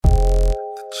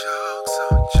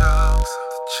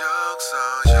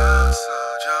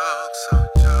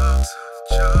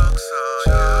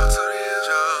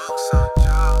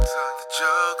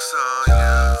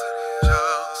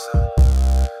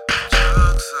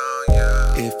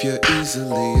If you're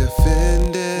easily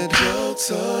offended, jokes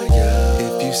on you.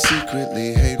 If you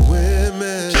secretly hate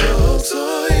women, jokes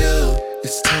on you.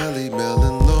 It's Tally, Mel,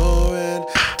 and Lauren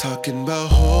talking about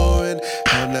whoring,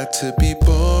 how not to be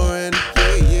boring.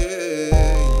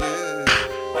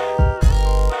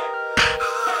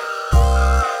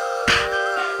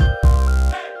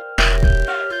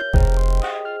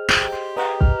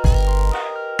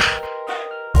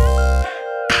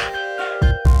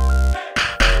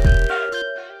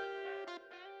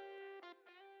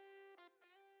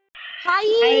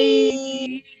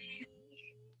 Hi.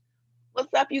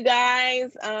 What's up, you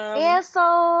guys?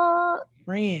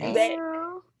 Friends.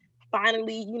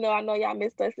 Finally, I know y'all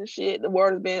missed us and shit. The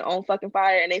world has been on fucking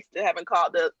fire, and they still haven't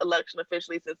called the election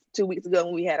officially since 2 weeks ago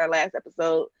when we had our last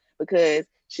episode because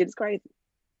shit is crazy.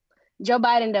 Joe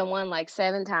Biden done won like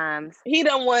 7 times. He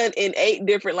done won in 8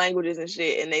 different languages and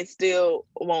shit, and they still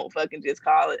won't fucking just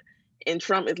call it. And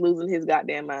Trump is losing his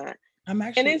goddamn mind. I'm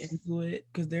actually into it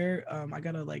because they're I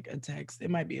got a text. It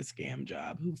might be a scam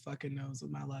job. Who fucking knows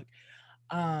with my luck.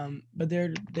 But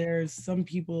there's some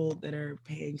people that are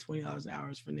paying $20 an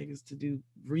hour for niggas to do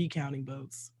recounting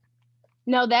votes.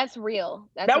 No, that's real.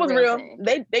 That was real.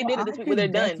 They did it this week, but they're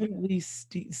done. Definitely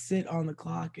sit on the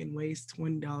clock and waste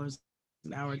 $20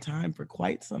 an hour time for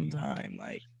quite some time.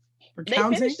 Like for they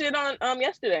counting. Finished it on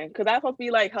yesterday because I was supposed to be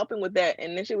like helping with that,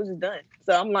 and then shit was just done.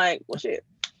 So I'm like, well, shit.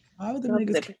 Why would the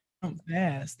niggas count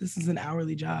fast? This is an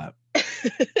hourly job.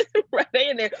 Right, they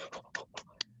in there.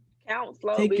 Count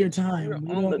slowly. Take your time.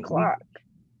 We're on the clock.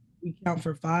 We count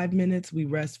for 5 minutes. We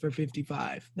rest for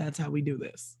 55. That's how we do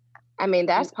this. I mean,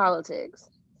 that's politics.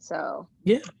 So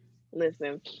yeah.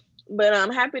 Listen, but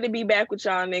I'm happy to be back with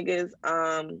y'all niggas.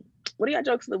 What are y'all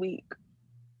jokes of the week?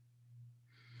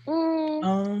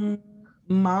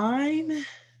 Mine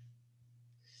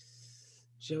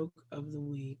joke of the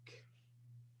week.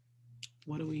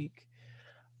 What a week.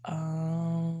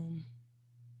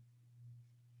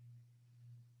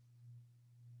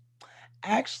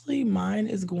 Actually, mine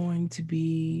is going to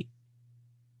be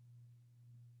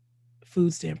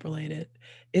food stamp related.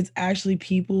 It's actually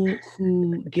people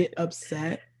who get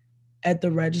upset at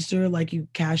the register, like you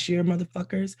cashier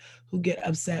motherfuckers who get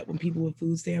upset when people with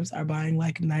food stamps are buying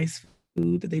like nice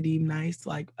food that they deem nice,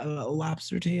 like a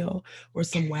lobster tail or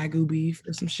some Wagyu beef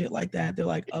or some shit like that. They're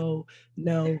like, oh,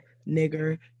 no,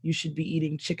 nigger, you should be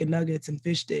eating chicken nuggets and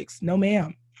fish sticks. No,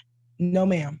 ma'am. No,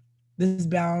 ma'am. This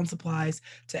balance applies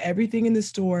to everything in the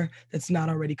store that's not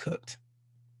already cooked.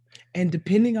 And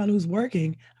depending on who's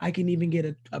working, I can even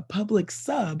get a public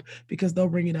sub because they'll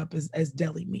bring it up as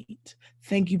deli meat.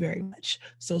 Thank you very much.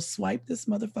 So swipe this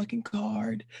motherfucking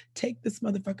card, take this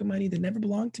motherfucking money that never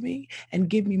belonged to me, and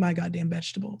give me my goddamn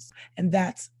vegetables. And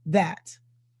that's that.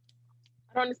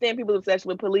 I don't understand people's obsession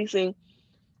with policing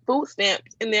food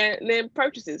stamps in their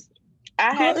purchases.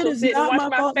 I had to sit and watch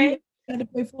my face. I had to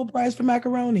pay full price for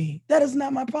macaroni. That is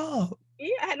not my fault. Yeah,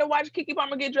 I had to watch Keke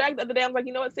Palmer get dragged the other day. I was like,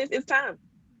 you know what, sis, it's time.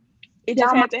 It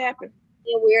just had to happen.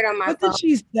 Weird on my phone. What did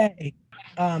she say?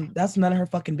 That's none of her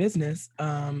fucking business.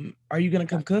 Are you gonna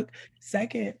come cook?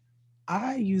 Second,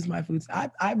 I use my foods.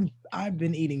 I've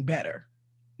been eating better,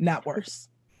 not worse.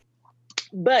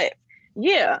 But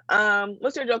yeah,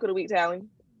 what's your joke of the week, Tally?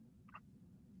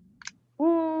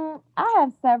 I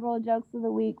have several jokes of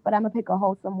the week, but I'm gonna pick a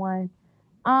wholesome one.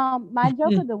 My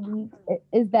joke of the week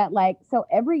is that so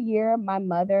every year my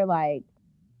mother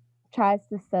tries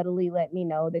to subtly let me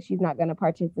know that she's not going to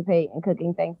participate in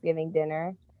cooking Thanksgiving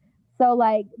dinner. So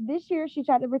this year she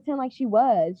tried to pretend like she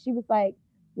was. She was like,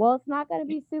 well, it's not going to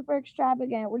be super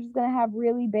extravagant. We're just going to have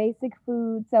really basic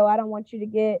food. So I don't want you to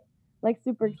get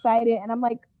super excited. And I'm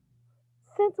like,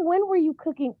 since when were you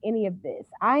cooking any of this?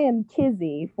 I am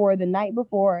Kizzy for the night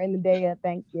before and the day of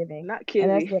Thanksgiving. Not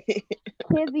Kizzy.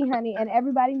 Kizzy, honey. And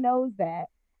everybody knows that.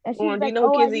 And she's do you know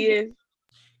who Kizzy is?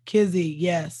 Kizzy,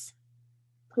 yes.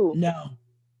 Who? No.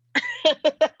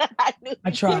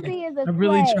 I tried. Kizzy is a I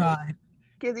really slave. tried.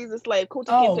 Kizzy's a slave. Kunta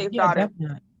Kinte's daughter.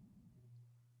 Definitely.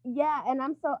 Yeah, and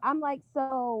I'm like,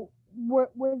 so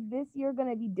was this year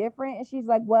gonna be different? And she's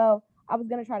like, well, I was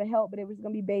gonna try to help, but it was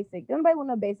gonna be basic. Nobody want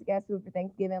no basic ass food for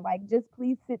Thanksgiving. Just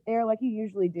please sit there like you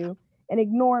usually do and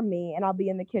ignore me, and I'll be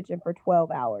in the kitchen for 12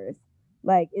 hours.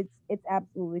 It's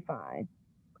absolutely fine.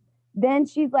 Then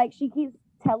she keeps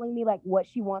telling me what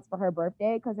she wants for her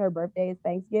birthday because her birthday is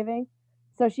Thanksgiving.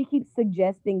 So she keeps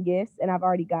suggesting gifts, and I've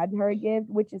already gotten her a gift,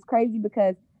 which is crazy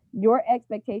because your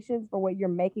expectations for what you're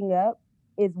making up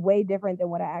is way different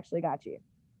than what I actually got you.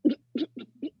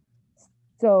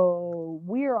 So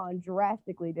we're on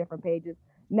drastically different pages.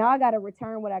 Now I got to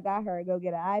return what I got her and go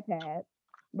get an iPad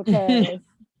because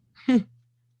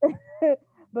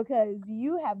because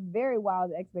you have very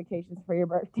wild expectations for your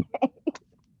birthday.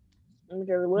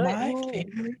 Because what? My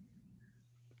family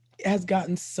has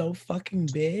gotten so fucking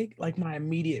big. Like my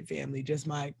immediate family, just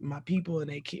my people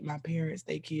and my parents,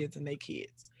 they kids and they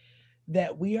kids,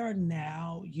 that we are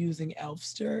now using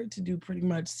Elfster to do pretty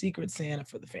much Secret Santa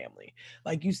for the family.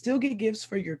 Like you still get gifts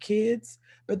for your kids,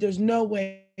 but there's no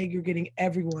way you're getting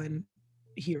everyone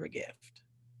here a gift.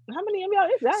 How many of y'all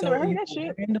is that? I never heard you that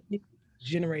shit. randomly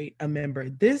generate a member.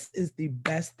 This is the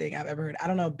best thing I've ever heard. I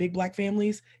don't know, big Black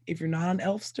families, if you're not on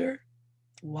Elfster,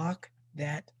 lock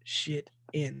that shit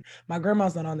in. My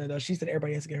grandma's not on there though. She said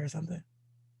everybody has to get her something.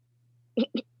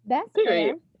 That's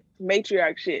Period.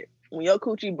 Matriarch shit. When your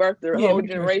coochie birthed the Yeah, whole matriarch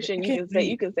generation, shit.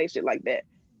 you can say shit like that.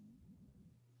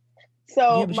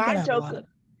 So Yeah, but you gotta my have a lot joke. of-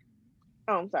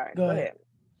 Oh, I'm sorry. Go Go ahead. ahead.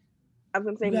 I was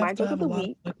gonna say You my have to joke of have a the lot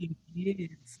week. of fucking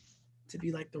kids to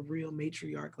be like the real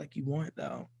matriarch like you want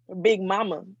though. Big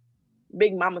Mama.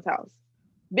 Big Mama's house.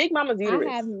 Big Mama's uterus.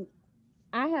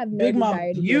 I have no Big Mama's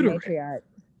desire to be a uterus. matriarch.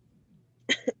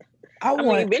 I mean,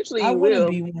 want eventually I you want to will.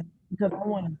 be one because I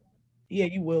want to. Yeah,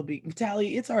 you will be.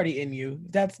 Tally, it's already in you.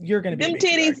 You're gonna be Them a matriarch.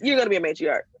 titties, you're gonna be a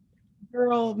matriarch.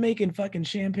 Girl making fucking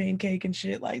champagne cake and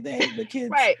shit like that. The kids,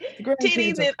 Right. the grandkids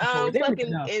Titties are and they already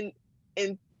fucking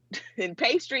know. in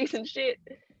pastries and shit.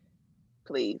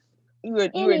 Please. You are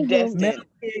Anywho. destined. Male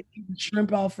kids eat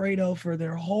shrimp Alfredo for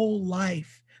their whole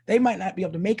life. They might not be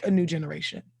able to make a new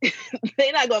generation.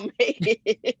 They're not gonna make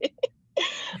it.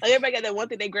 Like everybody got that one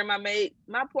thing their grandma made.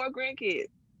 My poor grandkids.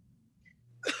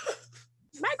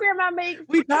 My grandma made.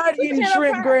 We tired of eating potato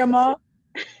shrimp, pie. Grandma.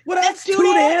 Well, that's too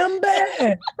too damn- damn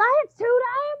bad. That's too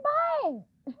damn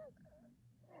bad.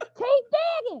 Keep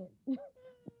digging.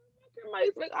 Grandma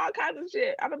used to make all kinds of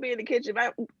shit. I'm gonna be in the kitchen.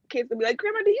 My kids will be like,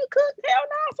 "Grandma, do you cook?" Hell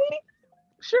no, sweetie.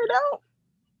 Sure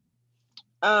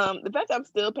don't. The fact that I'm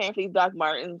still paying for these Doc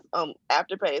Martens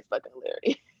Afterpay is fucking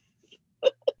hilarious.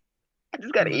 I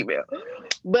just got an email,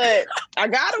 but I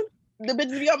got them. The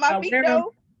bitches be on my I feet wear 'em.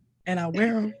 though. And I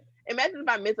wear them. Imagine if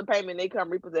I miss a payment, they come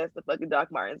repossess the fucking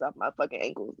Doc Martens off my fucking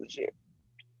ankles and shit.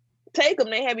 Take them,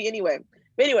 they heavy anyway.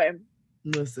 But anyway,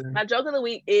 Listen. my joke of the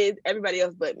week is everybody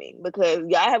else but me, because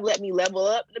y'all have let me level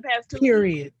up in the past 2 weeks.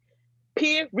 Period.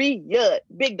 Period.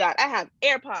 Big dot. I have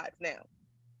AirPods now.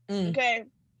 Mm. Okay.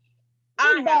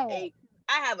 Big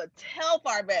I have a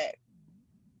Telfar bag.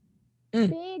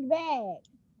 Big bag.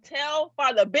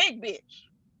 Telfar, the big bitch.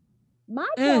 My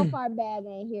Mm. Telfar bag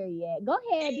ain't here yet. Go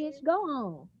ahead, bitch. Go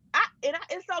on.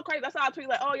 It's so crazy. I saw a tweet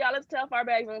like, "Oh y'all, let's Telfar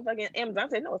bags on fucking Amazon." I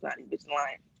said, "No, it's not. These bitches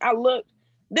lying." I looked.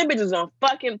 Them bitches on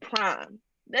fucking Prime.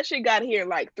 That shit got here in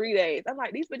like 3 days. I'm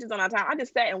like, these bitches on our time. I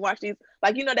just sat and watched these.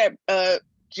 Like, you know that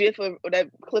gif of or that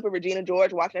clip of Regina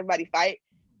George watching everybody fight.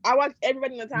 I watched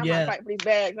everybody in the timeline Yeah. fight for these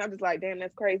bags, and I'm just like, damn,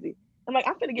 that's crazy. I'm like,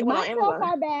 I'm finna get one My on Amazon.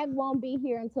 Telfar bag won't be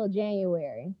here until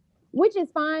January, which is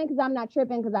fine because I'm not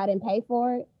tripping because I didn't pay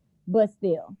for it. But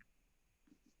still,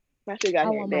 My shit got I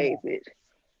here in want my days, bitch.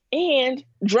 And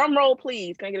drum roll,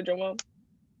 please. Can I get a drum roll?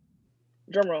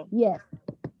 Drum roll. yes.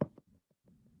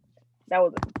 That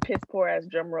was a piss poor ass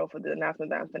drum roll for the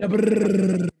announcement that I'm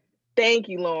finna make. Thank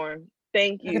you, Lauren.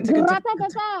 Thank you.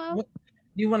 Gra-ta-ta-ta.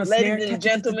 You want to snare? Ladies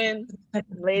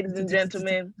and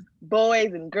gentlemen,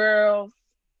 boys and girls,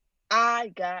 I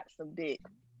got some dick.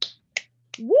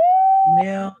 Woo!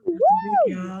 Mel got some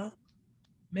dick, y'all.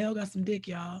 Mel got some dick,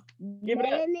 y'all. Give it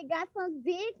up. Melanie got some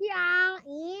dick, y'all.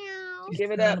 Ew.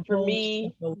 Give it She's up for on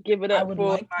me. the Give it I up would for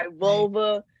like my to say-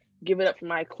 vulva. Give it up for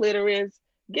my clitoris.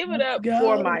 Give it Let's up go.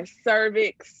 for my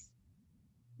cervix.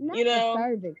 Not You know, the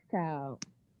cervix, child.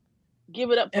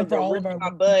 Give it up for And for the all rip of our of my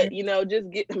listeners. butt. You know, just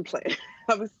get them playing.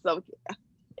 I'm so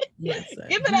Listen,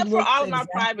 Give it he up for looks all of my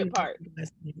exactly private like parts. you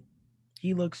guys think.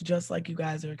 He looks just like you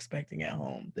guys are expecting at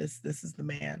home. This is the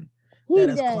man. He That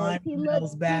has does. climbed He Mel's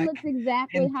looks. back He looks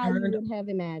exactly and how you turned- would have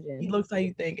imagined. He looks how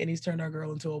you think, and he's turned our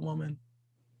girl into a woman.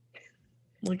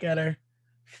 Look at her.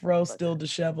 Fro still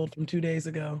disheveled from 2 days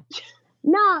ago.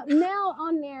 No, Mel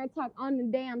on there talk on the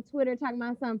damn Twitter talking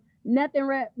about some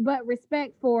nothing but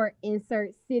respect for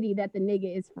insert city that the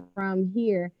nigga is from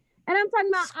here. And I'm talking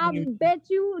about, I Scream. bet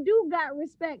you do got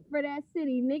respect for that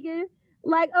city, nigga.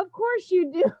 Like, of course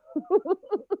you do.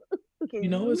 You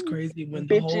know it's crazy when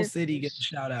the whole Bitches. city gets a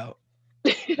shout out.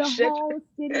 The Shut whole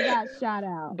city got shot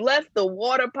out. Bless the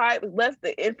water pipes, bless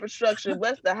the infrastructure,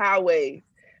 bless the highways,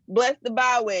 bless the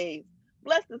byways,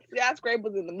 bless the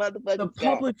skyscrapers in the motherfucking The sky.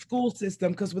 public school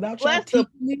system, because without y'all Bless the-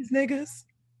 teaching these niggas,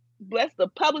 Bless the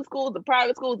public schools, the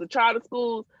private schools, the charter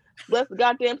schools, bless the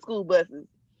goddamn school buses.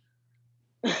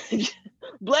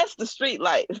 Bless the street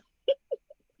lights.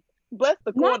 Bless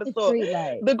the Not corner the store. street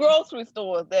light. The grocery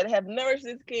stores that have nourished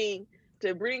this king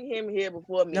to bring him here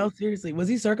before me. No, seriously, was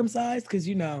he circumcised? Because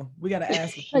we gotta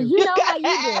ask. Cause you know how you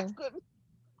Ask do. him.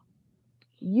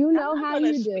 You know not how gonna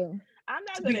you sh- do. I'm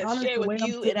not To be gonna honest, share the way with I'm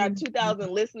you and our sitting-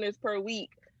 2,000 listeners per week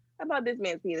about this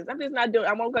man's penis. I'm just not doing.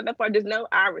 I won't go that far. Just know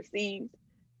I received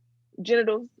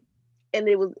genitals, and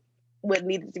it was what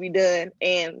needed to be done.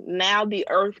 And now the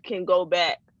earth can go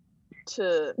back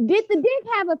to. Did the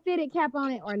dick have a fitted cap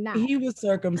on it or not? He was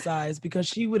circumcised because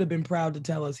she would have been proud to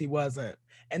tell us he wasn't.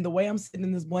 And the way I'm sitting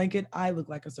in this blanket, I look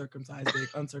like a circumcised dick,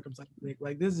 uncircumcised dick.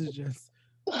 Like this is just.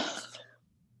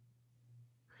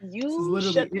 You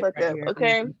literally shut the it fuck right up, here.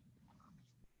 okay?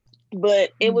 But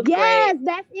it was Yes, great.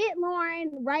 that's it, Lauren.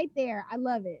 Right there. I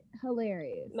love it.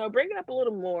 Hilarious. No, bring it up a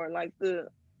little more. Like the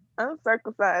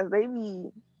uncircumcised, they be.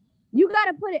 You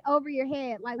gotta put it over your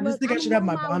head. Like, I look, just think I I'ma should have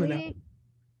move my bonnet up. wig.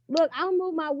 Look, I'll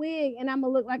move my wig and I'm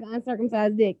gonna look like an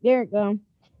uncircumcised dick. There it go.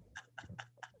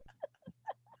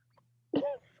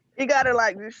 You gotta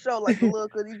like just show like the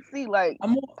look, cause you see like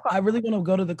I really want to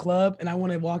go to the club and I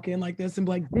want to walk in like this and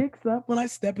be like, dicks up when I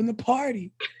step in the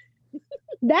party.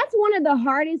 That's one of the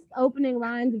hardest opening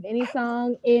lines of any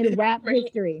song in rap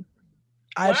history.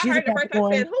 when I She's a heard the first, I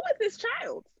Capricorn. said, "Who is this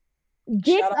child?"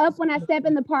 Dicks Shout out up when I step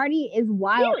in the party is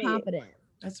wild Period. confidence.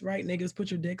 That's right, niggas. Put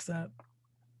your dicks up.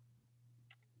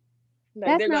 No,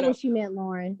 That's they're not gonna. what she meant,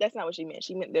 Lauren. That's not what she meant.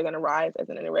 She meant they're gonna rise as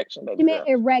an erection, baby. She meant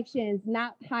girl. erections,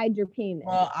 not hide your penis.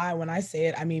 Well, when I say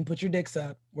it, I mean put your dicks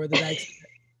up where the dikes.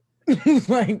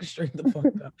 Like straight the fuck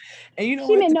up. And you know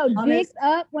she what? meant To no be honest, dicks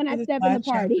up when I this step in the last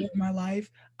chapter party. of my life,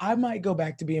 I might go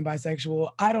back to being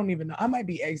bisexual. I don't even know. I might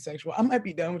be asexual. I might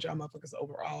be done with y'all motherfuckers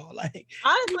overall. Like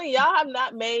Honestly, y'all have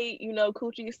not made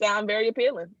coochie sound very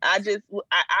appealing. I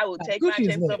would take my Coochie is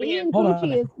chips lit. over here. Eating Hold on.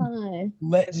 coochie is fun.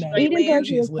 let no, Straight Eating land.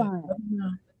 pussy is is lit. fun.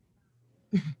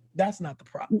 No. That's not the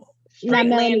problem. Now, Straight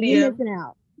Melanie, you're Landia. missing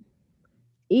out.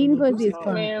 Eating Look, pussy is Oh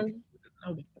fun. man,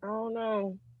 I don't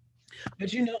know.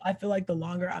 But I feel like the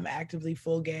longer I'm actively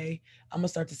full gay, I'm gonna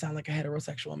start to sound like a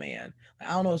heterosexual man. Like,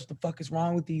 I don't know what the fuck is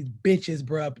wrong with these bitches,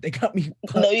 bruh. But they got me.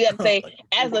 No, you gotta fucked say, up. Like,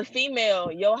 as a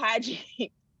female, your hygiene.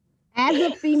 As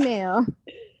a female,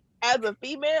 As a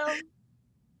female.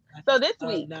 So this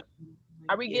week, not-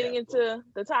 are we getting into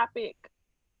the topic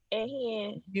at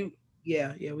hand?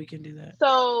 Yeah, we can do that.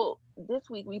 So this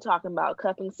week we talking about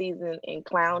cuffing season and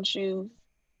clown shoes,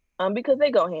 because they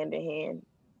go hand in hand.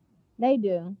 they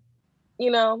do.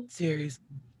 Serious.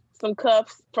 From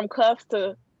cuffs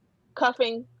to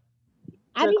cuffing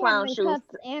I to be clown having shoes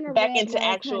cuffs and a back red into nose,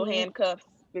 actual honey. handcuffs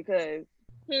because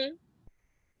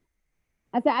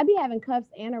I said I be having cuffs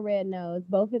and a red nose,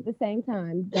 both at the same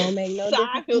time. Don't make no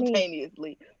difference to me.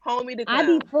 simultaneously, homie the I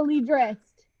clown. be fully dressed.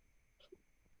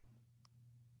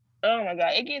 Oh my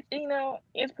god, it gets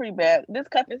it's pretty bad. This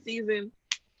cuffing season,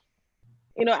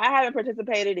 I haven't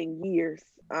participated in years.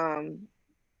 I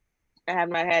have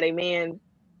not had a man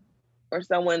or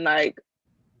someone like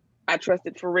I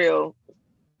trusted for real,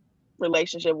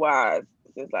 relationship wise,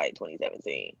 since like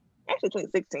 2017. Actually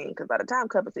 2016, because by the time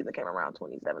cuffing season came around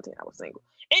 2017, I was single.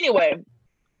 Anyway,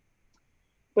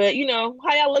 but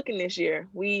how y'all looking this year?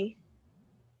 We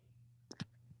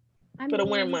for the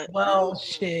winter month. Well,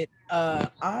 shit.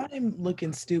 I'm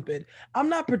looking stupid. I'm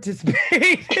not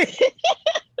participating.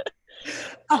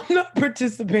 I'm not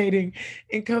participating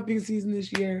in cuffing season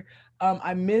this year.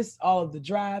 I missed all of the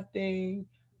drafting.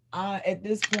 At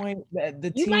this point,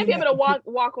 the You team might be able to that-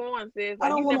 walk on, sis. I Like,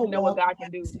 don't you want never to know what God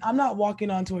can do. I'm not walking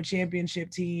onto a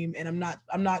championship team, and I'm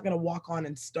not gonna walk on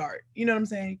and start. You know what I'm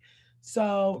saying?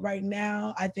 So right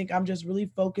now, I think I'm just really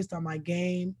focused on my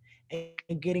game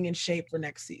and getting in shape for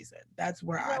next season. That's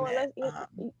where I'm at.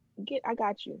 I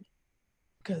got you.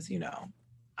 Because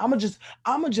I'm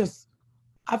just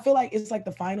I feel like it's like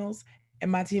the finals, and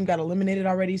my team got eliminated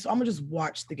already. So I'm gonna just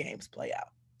watch the games play out,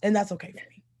 and that's okay for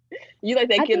me. You like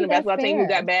that I kid in the think that's basketball team who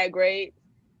fair. got bad grades?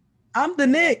 I'm the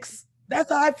Knicks. That's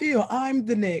how I feel. I'm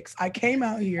the Knicks. I came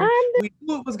out here. We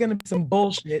knew it was going to be some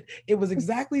bullshit. It was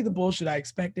exactly the bullshit I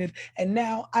expected. And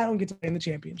now I don't get to play in the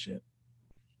championship.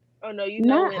 Oh no, you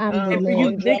know Nah, I'm the And for Knicks. you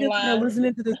on niggas that are Drumline,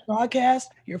 listening to this podcast,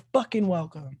 you're fucking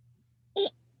welcome.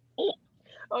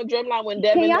 on Drumline when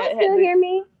Can Devin y'all had still to, hear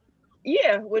me?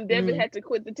 when Devin Mhm. had to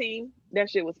quit the team, that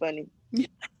shit was funny. Yes.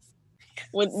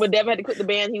 When Devin had to quit the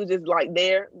band, he was just like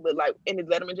there, but like in his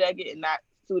Letterman jacket and not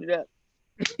suited up.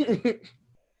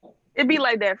 It'd be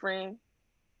like that, friend.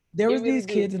 There It was really these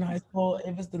do. kids in high school.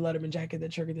 It was the Letterman jacket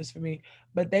that triggered this for me.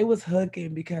 But they was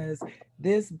hooking because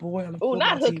this boy on the Oh, football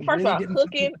not team hooking. First really of all, didn't fuck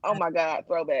hooking. with Oh that. my God,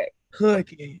 throwback.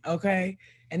 Hooking, okay?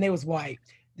 And they was white.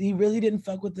 He really didn't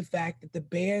fuck with the fact that the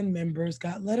band members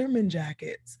got Letterman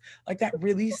jackets. Like that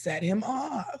really set him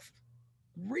off.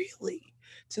 Really.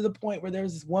 to the point where there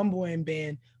was this one boy in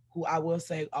band who I will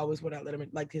say always wore that Letterman,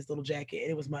 like his little jacket,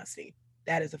 and it was musty.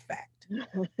 That is a fact.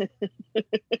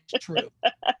 It's true.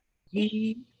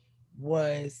 He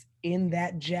was in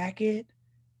that jacket.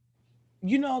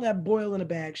 You know that boil in a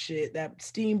bag shit, that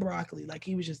steamed broccoli. Like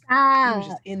he was just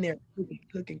in there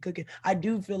cooking. I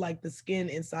do feel like the skin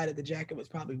inside of the jacket was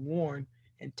probably worn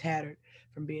and tattered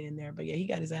from being in there. But yeah, he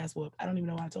got his ass whooped. I don't even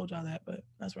know why I told y'all that, but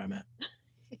that's where I'm at.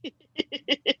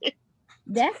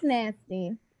 That's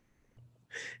nasty.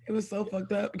 It was so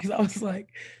fucked up because I was like,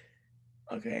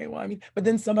 okay, well, I mean, but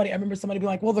then I remember somebody being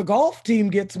like, well, the golf team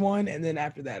gets one. And then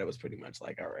after that, it was pretty much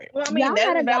like, all right. Well, I mean, Y'all that's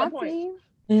had a a valid golf point. team?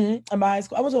 In my high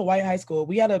school, I was at white high school.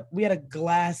 We had a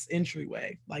glass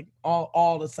entryway, like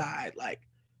all the side, like.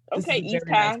 Okay, East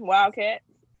Time, Wildcat.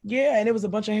 Yeah, and it was a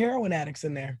bunch of heroin addicts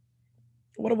in there.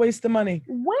 What a waste of money.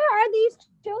 Where are these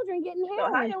children getting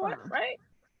heroin Ohio, from? right?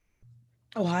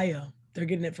 Ohio. They're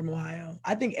getting it from Ohio.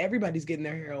 I think everybody's getting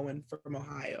their heroin from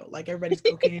Ohio. Like everybody's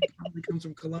cocaine probably comes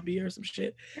from Colombia or some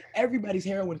shit. Everybody's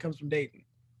heroin comes from Dayton.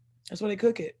 That's why they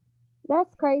cook it.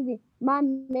 That's crazy. My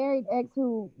married ex,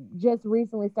 who just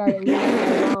recently started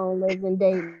living alone, lives in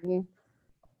Dayton.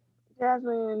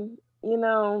 Jasmine, you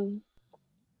know,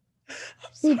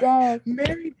 He does.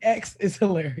 Married ex is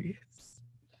hilarious.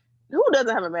 who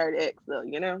doesn't have a married ex though?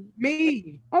 You know,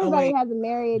 Me. Everybody wait. has a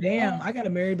married Damn, ex. I got a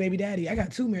married baby daddy. I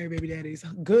got 2 married baby daddies.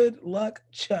 Good luck,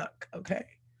 Chuck. Okay.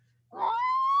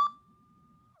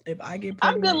 If I get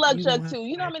I'm pregnant, good luck, you Chuck gonna have too. to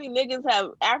You know how wait. many niggas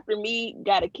have after me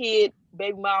got a kid,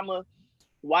 baby mama,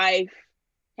 wife,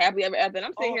 happy ever after, and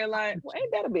I'm sitting here like, well,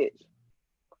 ain't that a bitch?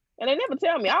 And they never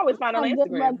tell me. I always find on I'm good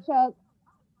luck, Instagram. Chuck.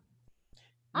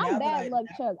 Now I'm that bad luck,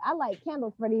 Chuck. I light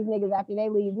candles for these niggas after they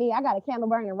leave me. I got a candle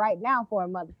burning right now for a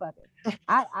motherfucker.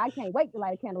 I can't wait to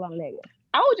light a candle on a nigga.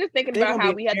 I was just thinking They about gonna how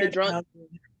be we had the embarrassed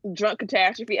drunk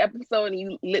catastrophe episode, and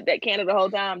you lit that candle the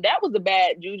whole time. That was a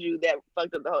bad juju that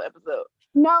fucked up the whole episode.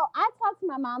 No, I talked to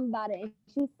my mom about it, and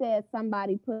she said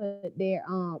somebody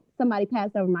somebody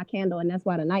passed over my candle, and that's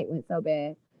why the night went so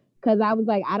bad. Cause I was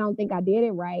like, I don't think I did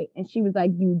it right, and she was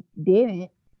like, you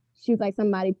didn't. She was like,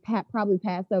 somebody probably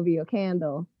passed over your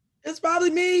candle. It's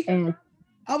probably me. And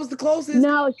I was the closest.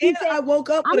 no, she And said, I woke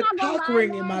up I'm with a not gonna cock lie, ring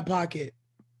in Lauren. my pocket.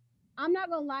 I'm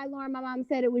not gonna lie, Lauren. My mom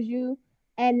said it was you.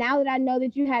 And now that I know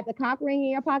that you had the cock ring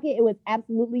in your pocket, it was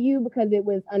absolutely you because it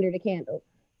was under the candle.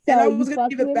 So And I was you gonna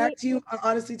fucked give it with back to you,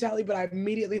 honestly, Tally, but I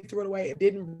immediately threw it away and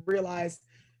didn't realize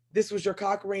this was your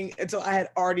cock ring until I had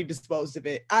already disposed of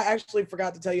it. I actually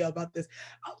forgot to tell you about this.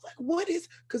 I was like, what is,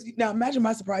 because now imagine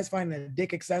my surprise finding a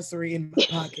dick accessory in my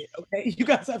pocket. Okay. You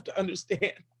guys have to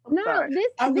understand. No, Sorry.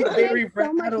 I was this very makes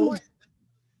so much more. rattled.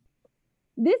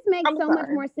 This makes I'm so much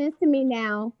sorry. more sense to me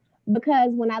now because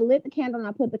when I lit the candle and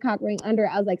I put the cock ring under it,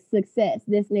 I was like, success.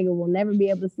 This nigga will never be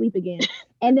able to sleep again.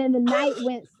 And then the night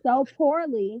went so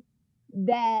poorly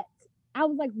that I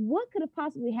was like, what could have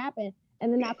possibly happened?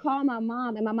 And then I called my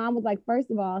mom, and my mom was like, first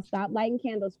of all, stop lighting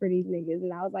candles for these niggas.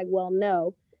 And I was like, well,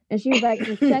 no. And she was like,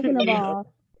 and second of No.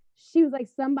 all, she was like,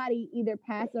 somebody either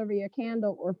passed over your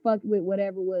candle or fucked with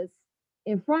whatever was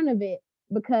in front of it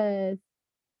because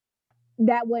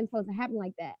that wasn't supposed to happen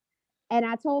like that. And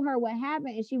I told her what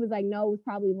happened, and she was like, no, it was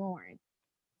probably Lauren.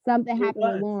 Something It happened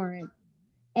with was. Lauren.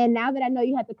 And now that I know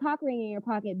you have the cock ring in your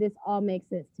pocket, this all makes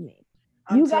sense to me.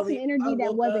 I'm You got telling some you, energy I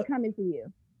that woke wasn't up- coming to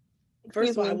you.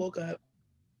 First of all, I Excuse me. woke up.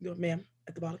 Yo, ma'am,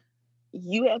 at the bottom.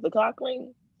 You have the cock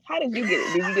ring? How did you get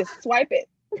it? Did you just swipe it?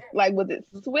 Like, was it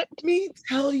swipped? Let me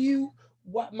tell you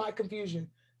what my confusion.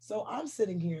 So I'm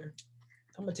sitting here.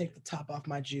 I'm gonna take the top off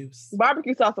my juice.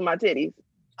 Barbecue sauce on my titties.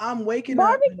 I'm waking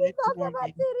up the Barbecue next sauce on my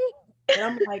morning, titty. and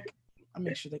I'm like, I'll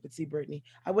make sure they could see Brittany.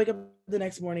 I wake up the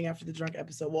next morning after the drunk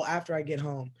episode. Well, after I get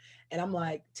home, and I'm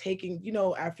like taking,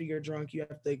 after you're drunk, you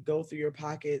have to go through your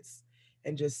pockets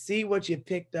and just see what you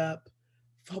picked up.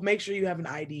 Make sure you have an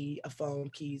ID, a phone,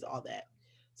 keys, all that.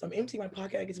 So I'm emptying my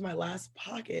pocket. I get to my last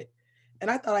pocket,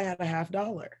 and I thought I had a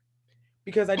 $50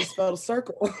 because I just felt a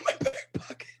circle in my back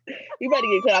pocket. You better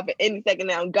get cut off at any second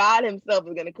now. God himself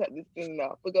is gonna cut this thing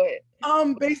off. But go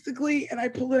ahead. Basically, and I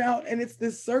pull it out, and it's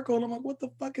this circle, and I'm like, what the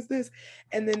fuck is this?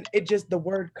 And then the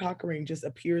word cock ring just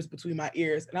appears between my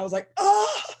ears, and I was like,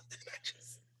 oh!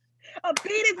 A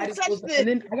penis I is just such was, this. and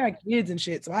then I got kids and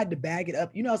shit, so I had to bag it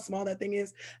up. You know how small that thing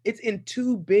is? It's in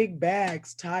 2 big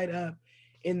bags tied up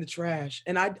in the trash.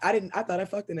 And I thought I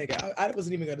fucked the nigga. I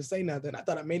wasn't even gonna say nothing. I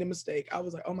thought I made a mistake. I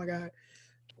was like, oh my God.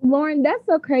 Lauren, that's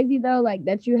so crazy though, like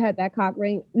that you had that cock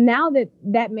ring. Now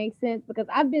that makes sense because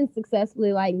I've been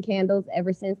successfully lighting candles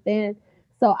ever since then.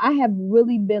 So I have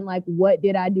really been like, what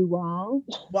did I do wrong?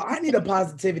 Well, I need a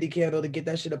positivity candle to get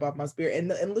that shit up off my spirit.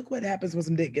 And look what happens when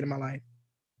some dick get in my life.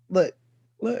 Look.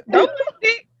 Look, Don't look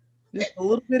it. just a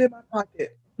little bit in my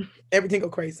pocket. Everything go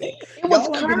crazy. It was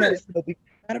Y'all are getting that cursed. info.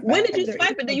 Matter of When fact, did you there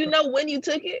swipe is it? Do no you cur- know when you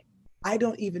took it? I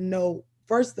don't even know,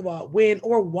 first of all, when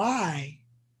or why.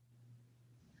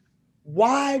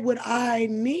 Why would I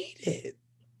need it?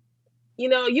 You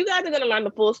know, you guys are gonna learn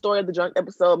the full story of the drunk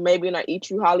episode, maybe in our Eat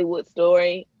True Hollywood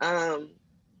story. And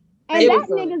It that was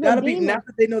a- nigga's a Gotta be, demon. now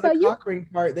that they know So the you- cock ring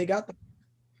part, they got the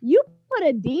You put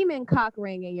a demon cock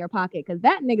ring in your pocket because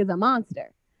that nigga's a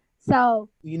monster. So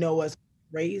you know what's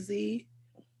crazy?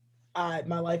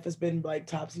 My life has been like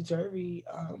topsy-turvy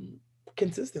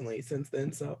consistently since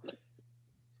then. So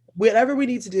whatever we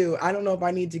need to do, I don't know if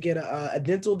I need to get a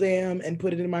dental dam and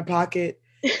put it in my pocket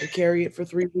and carry it for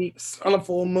 3 weeks on a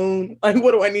full moon. Like,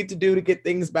 what do I need to do to get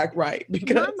things back right?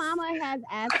 Because my mama has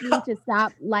asked me to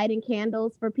stop lighting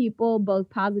candles for people, both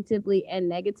positively and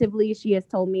negatively. She has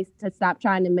told me to stop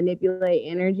trying to manipulate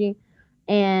energy.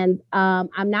 And I'm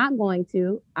not going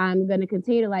to. I'm going to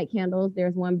continue to light candles.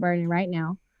 There's one burning right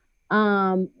now.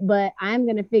 But I'm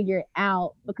going to figure it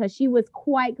out because she was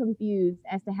quite confused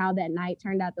as to how that night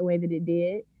turned out the way that it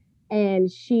did.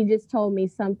 And she just told me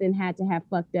something had to have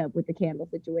fucked up with the candle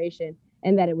situation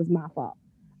and that it was my fault.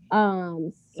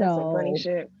 That's some funny So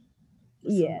shit.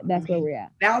 yeah, that's where we're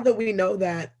at. now that we know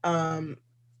that, I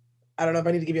don't know if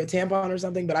I need to give you a tampon or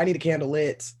something, but I need a candle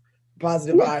lit.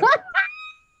 Positive vibe.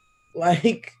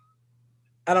 Like,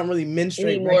 I don't really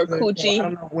menstruate. Need more regularly, so coochie. I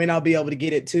don't know when I'll be able to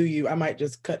get it to you. I might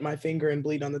just cut my finger and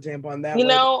bleed on the tampon that You way.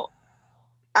 know,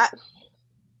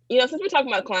 since we're talking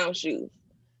about clown shoes,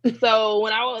 so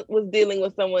when I was dealing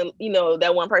with someone,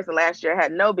 that one person last year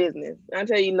had no business. I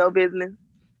tell you, no business.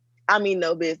 I mean,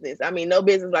 no business. I mean, no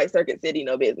business like Circuit City,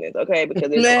 no business. Okay, because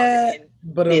it's Nah,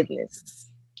 but business.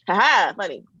 Haha,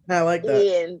 funny. I like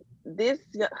that. And this,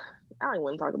 I don't even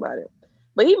want to talk about it.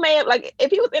 But he may have, like, if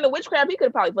he was into witchcraft, he could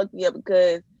have probably fucked me up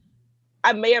because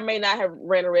I may or may not have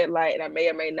ran a red light, and I may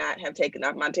or may not have taken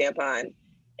off my tampon,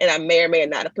 and I may or may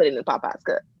not have put it in Popeye's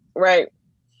cup. Right?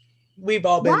 We've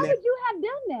all been Why there. would you have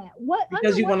done that? What?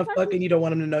 Because you under want what to fuck and you don't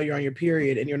want them to know you're on your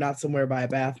period and you're not somewhere by a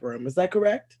bathroom. Is that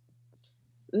correct?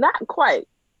 Not quite.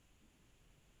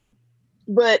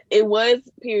 But it was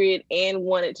period and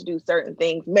wanted to do certain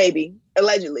things, maybe,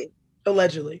 allegedly.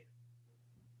 Allegedly.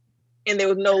 And there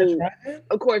was no,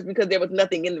 of course, because there was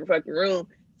nothing in the fucking room.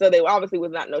 So there obviously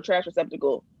was not no trash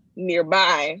receptacle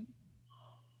nearby.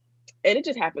 And it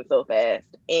just happened so fast.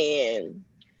 And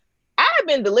I have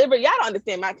been delivered. Y'all don't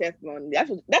understand my testimony. That's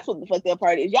what the fucked up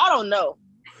part is. Y'all don't know.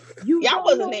 You Y'all don't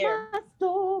wasn't know there. my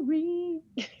story.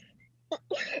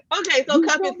 Okay, so You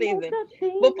cuffing don't know season. the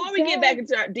things Before we get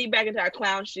that- back into our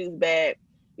clown shoes bag,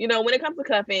 when it comes to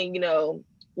cuffing,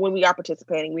 when we are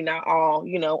participating, we're not all,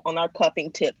 on our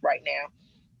cuffing tip right now.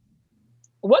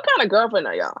 What kind of girlfriend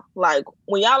are y'all? Like,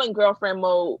 when y'all in girlfriend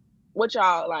mode, what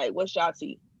y'all like? What's y'all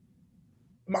tea?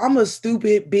 I'm a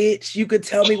stupid bitch. You could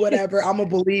tell me whatever. I'm going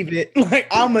to believe it. Like,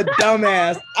 I'm a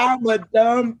dumbass. I'm a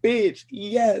dumb bitch.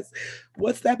 Yes.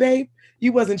 What's that, babe?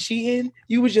 You wasn't cheating.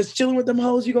 You was just chilling with them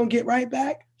hoes. You going to get right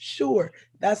back? Sure.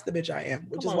 That's the bitch I am,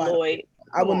 which is why Lloyd.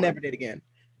 I will Come on. never date again.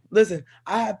 Listen,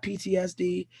 I have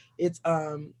PTSD. It's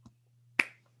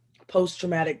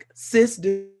post-traumatic cis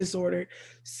disorder.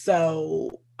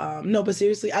 So no, but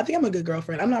seriously, I think I'm a good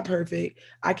girlfriend. I'm not perfect.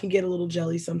 I can get a little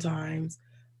jelly sometimes.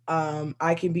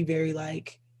 I can be very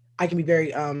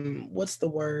what's the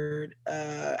word?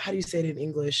 How do you say it in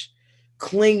English?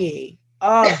 Clingy.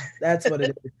 Oh, that's what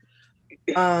it is.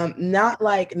 Not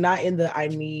in the I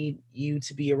need you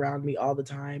to be around me all the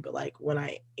time, but like when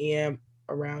I am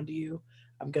around you,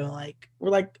 I'm gonna we're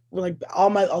like all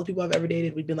the people I've ever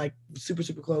dated, we've been like super,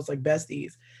 super close, like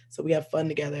besties. So we have fun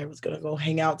together. We're gonna go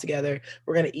hang out together.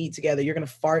 We're gonna eat together. You're gonna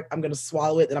fart, I'm gonna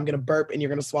swallow it, then I'm gonna burp, and you're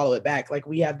gonna swallow it back. Like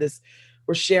we have this,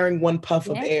 we're sharing one puff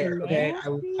of That's air. Okay.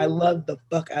 nasty. I love the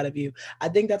fuck out of you. I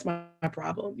think that's my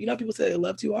problem. People say they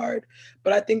love too hard,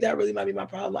 but I think that really might be my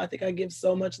problem. I think I give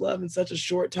so much love in such a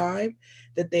short time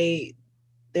that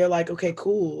they're like, okay,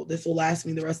 cool. This will last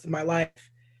me the rest of my life.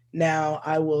 Now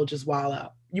I will just wild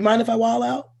out. You mind if I wild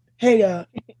out? Hey,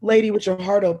 lady with your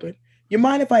heart open. You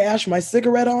mind if I ash my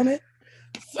cigarette on it?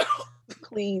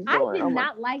 Please, I Lord. did Oh my-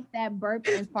 not like that burp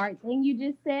and fart thing you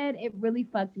just said. It really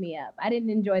fucked me up. I didn't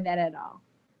enjoy that at all.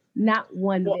 Not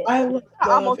one bit. I love I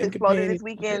almost and exploded this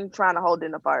companionship. weekend trying to hold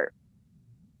in a fart.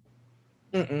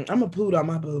 I'm a poot on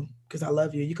my boo because I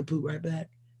love you. You can poot right back.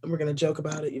 And we're going to joke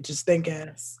about it. You just stink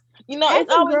ass. As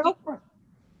It's a always. girlfriend,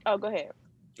 Oh, go ahead.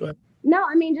 no,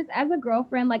 I mean, just as a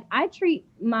girlfriend, like I treat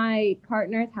my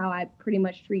partners how I pretty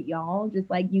much treat y'all. Just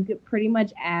like you could pretty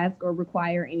much ask or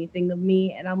require anything of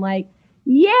me. And I'm like,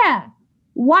 yeah,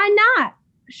 why not?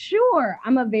 Sure.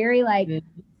 I'm a very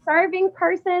serving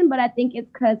person, but I think it's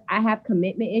because I have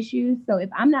commitment issues. So if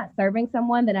I'm not serving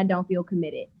someone, then I don't feel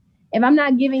committed. If I'm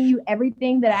not giving you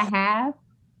everything that I have,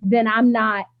 then I'm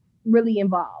not really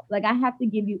involved. Like I have to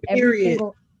give you every Period.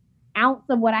 single ounce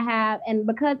of what I have. And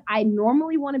because I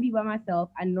normally want to be by myself,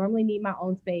 I normally need my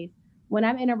own space. When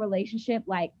I'm in a relationship,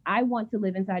 like I want to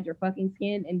live inside your fucking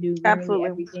skin and do literally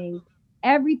Absolutely.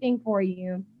 everything for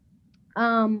you.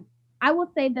 I will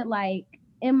say that like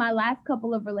in my last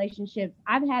couple of relationships,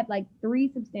 I've had like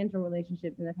 3 substantial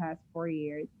relationships in the past 4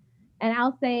 years. And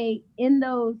I'll say in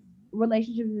those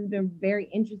relationships it's been very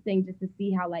interesting just to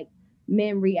see how like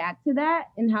men react to that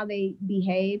and how they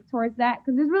behave towards that.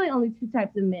 Because there's really only 2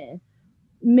 types of men.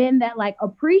 Men that like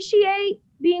appreciate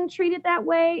being treated that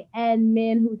way and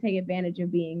men who take advantage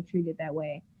of being treated that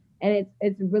way. And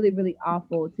it's really, really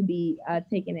awful to be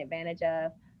taken advantage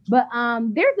of. But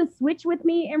there's a switch with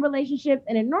me in relationships,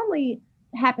 and it normally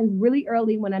happens really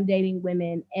early when I'm dating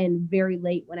women and very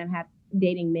late when I'm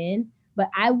dating men. But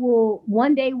I will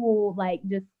one day will like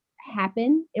just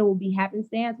happen. It will be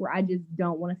happenstance where I just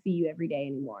don't want to see you every day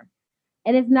anymore.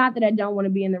 And it's not that I don't want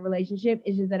to be in the relationship.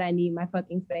 It's just that I need my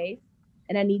fucking space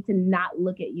and I need to not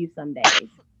look at you some days,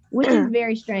 which is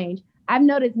very strange. I've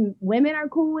noticed women are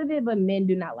cool with it, but men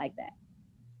do not like that.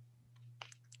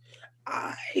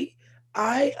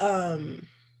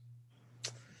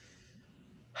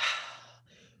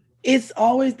 It's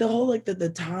always the whole like the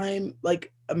time,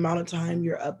 like amount of time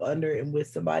you're up under and with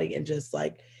somebody, and just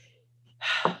like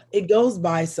it goes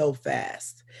by so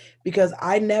fast because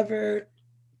I never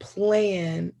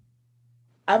plan.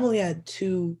 I've only had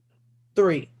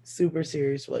 3 super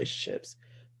serious relationships,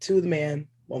 2 with a man,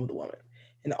 1 with a woman,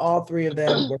 and all 3 of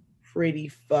them were pretty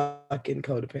fucking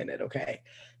codependent. Okay,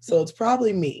 so it's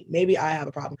probably me. Maybe I have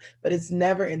a problem, but it's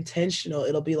never intentional.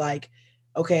 It'll be like,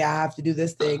 okay, I have to do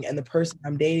this thing, and the person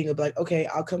I'm dating will be like, okay,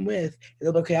 I'll come with, and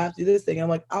they'll be okay, I have to do this thing. And I'm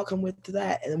like, I'll come with to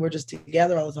that, and then we're just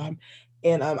together all the time.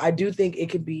 And I do think it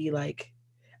could be like,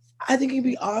 I think it can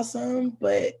be awesome,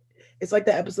 but it's like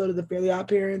the episode of the Fairly Odd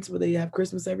Parents where they have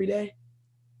Christmas every day.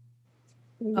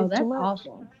 Oh, that's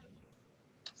awful.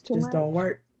 Just don't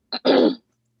work. I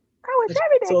wish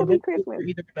every day could be Christmas. You're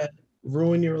either gonna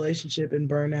ruin your relationship and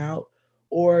burn out,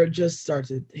 or just start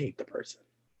to hate the person.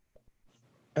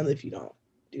 And if you don't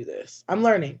do this, I'm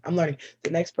learning. The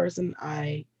next person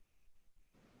I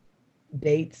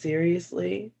date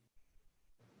seriously,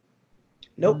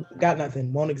 nope, got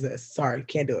nothing. Won't exist. Sorry,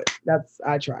 can't do it.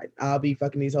 I tried. I'll be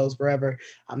fucking these hoes forever.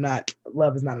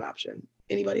 Love is not an option.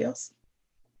 Anybody else?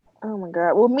 Oh my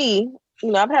God. Well, me,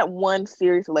 I've had 1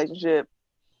 serious relationship,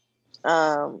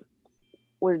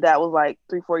 which that was like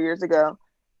 3-4 years ago.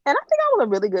 And I think I was a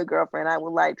really good girlfriend. I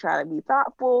would like try to be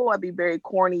thoughtful. I'd be very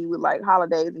corny with like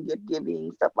holidays and gift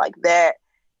giving, stuff like that.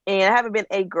 And I haven't been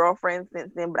a girlfriend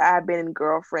since then, but I have been in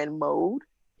girlfriend mode.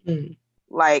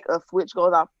 Like a switch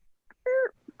goes off,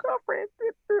 girlfriend.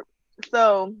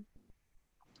 So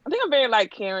I think I'm very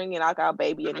like caring and like I'll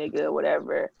baby a nigga or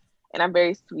whatever. And I'm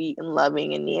very sweet and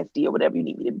loving and nasty or whatever you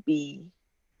need me to be.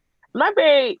 I'm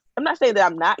not saying that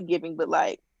I'm not giving, but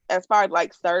like as far as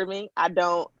like serving, it's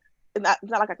not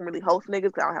like I can really host niggas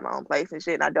because I don't have my own place and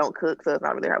shit, and I don't cook, so it's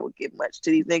not really hard to give much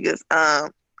to these niggas.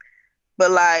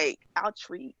 But like I'll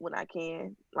treat when I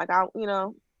can. Like I'll,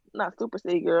 not super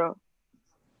city girl.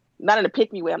 Not in a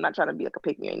pick me way. I'm not trying to be like a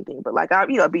pick me or anything, but like I'll,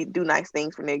 do nice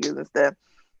things for niggas and stuff.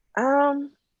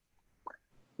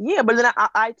 Yeah, but then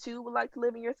I too would like to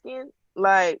live in your skin.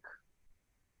 Like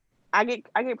I get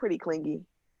pretty clingy.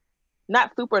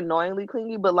 Not super annoyingly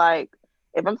clingy, but like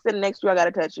if I'm sitting next to you, I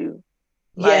gotta touch you.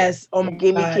 Yes. Oh my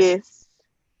give God. Me kiss.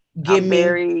 I'm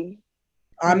baby.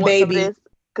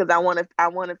 Because I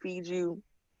want to feed you.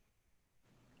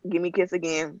 Give me kiss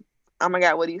again. Oh my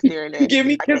God, what are you staring at? Give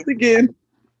me kiss again.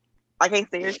 I can't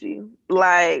stare at you.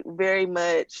 Like very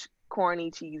much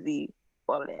corny, cheesy,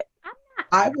 all of that.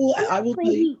 I will tell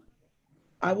you,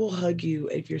 I will hug you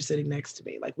if you're sitting next to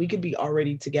me. Like we could be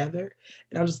already together,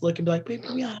 and I'll just look and be like, "Babe,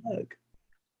 give me a hug."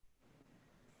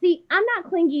 See, I'm not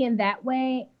clingy in that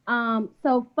way.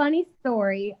 So funny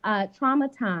story, trauma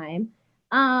time.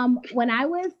 When I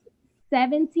was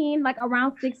 17, like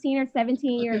around 16 or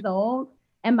 17 years old,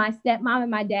 and my stepmom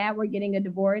and my dad were getting a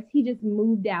divorce, he just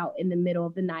moved out in the middle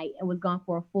of the night and was gone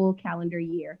for a full calendar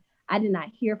year. I did not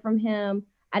hear from him.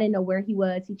 I didn't know where he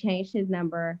was. He changed his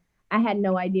number. I had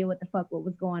no idea what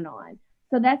was going on.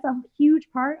 So that's a huge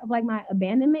part of like my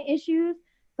abandonment issues.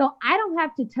 So I don't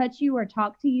have to touch you or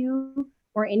talk to you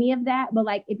or any of that. But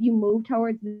like if you move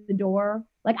towards the door,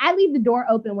 like I leave the door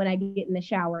open when I get in the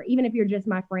shower, even if you're just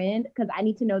my friend, because I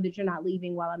need to know that you're not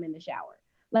leaving while I'm in the shower.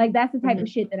 Like that's the type of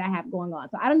shit that I have going on.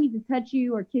 So I don't need to touch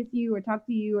you or kiss you or talk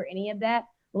to you or any of that.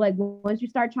 But like once you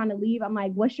start trying to leave, I'm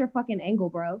like, what's your fucking angle,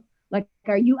 bro? Like,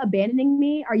 are you abandoning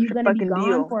me? Are you gonna be Fucking gone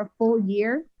deal. for a full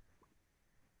year?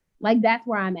 Like that's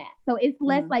where I'm at. So it's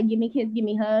less like give me kiss, give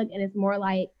me hug, and it's more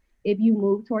like if you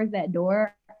move towards that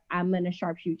door, I'm gonna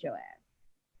sharpshoot your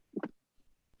ass.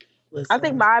 Listen, I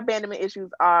think my abandonment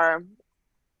issues are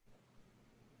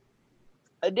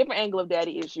a different angle of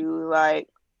daddy issue. Like,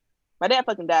 my dad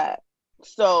fucking died.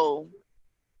 So,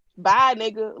 bye,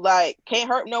 nigga. Like, can't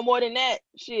hurt no more than that.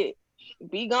 Shit.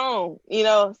 Be gone. You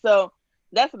know? So,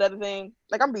 that's another thing.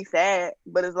 Like, I'm gonna be sad,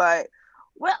 but it's like,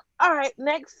 well, all right,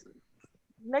 next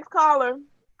caller.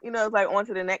 You know, it's like on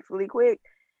to the next really quick.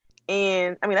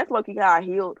 And I mean, that's low key how I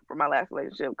healed from my last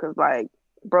relationship. Cause like,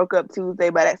 broke up Tuesday,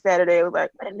 by that Saturday, it was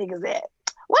like, where the niggas at?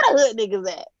 Where the hood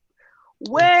niggas at?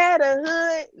 Where the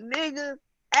hood niggas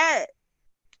at?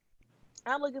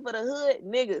 I'm looking for the hood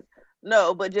niggas.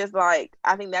 No, but just like,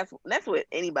 I think that's with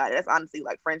anybody. That's honestly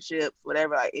like friendships,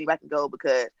 whatever. Like anybody can go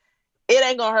because it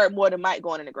ain't gonna hurt more than Mike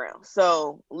going in the ground.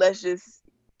 So let's just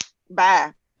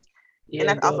bye. yeah, And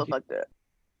that's go also if you- fucked up.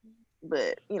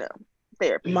 But you know,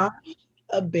 therapy. my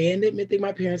abandonment thing.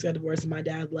 My parents got divorced and my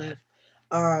dad left.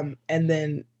 And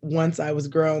then once I was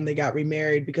grown, they got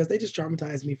remarried because they just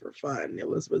traumatized me for fun. It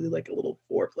was really like a little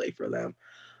foreplay for them.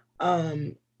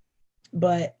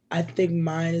 But I think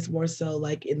mine is more so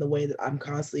like in the way that I'm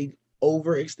constantly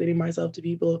overextending myself to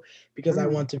people because I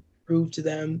want to prove to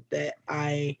them that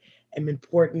I am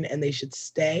important and they should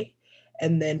stay.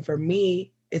 And then for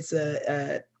me, it's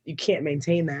you can't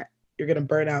maintain that. You're gonna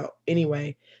burn out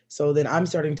anyway. So then I'm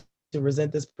starting to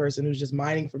resent this person who's just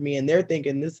mining for me, and they're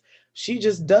thinking she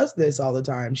just does this all the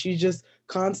time. She's just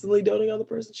constantly doting on the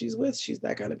person she's with. She's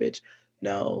that kind of bitch.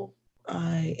 No,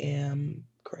 I am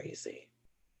crazy.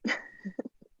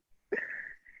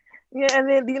 Yeah, and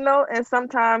then and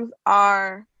sometimes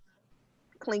our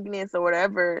clinginess or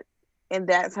whatever, and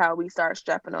that's how we start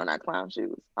strapping on our clown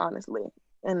shoes, honestly.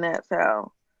 And that's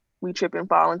how we trip and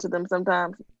fall into them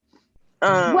sometimes.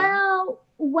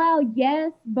 Well,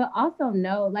 yes, but also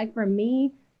no. Like for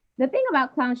me, the thing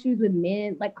about clown shoes with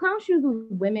men, like clown shoes with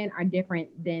women are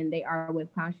different than they are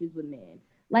with clown shoes with men.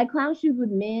 Like clown shoes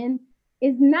with men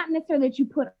is not necessarily that you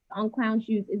put on clown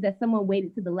shoes, is that someone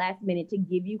waited to the last minute to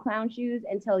give you clown shoes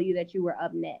and tell you that you were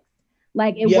up next.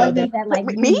 Like it wasn't that like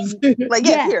me? Like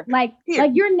here. Like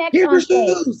you're next Here on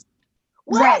stage.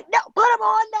 What? Right. No, put them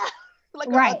on now. Like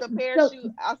Right. a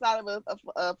parachute outside of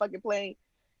a fucking plane.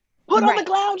 Put on the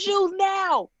clown shoes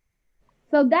now.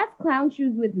 So that's clown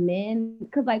shoes with men.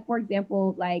 Because, like, for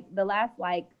example, like the last,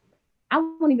 like, I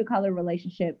won't even call it a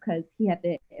relationship because he had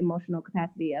the emotional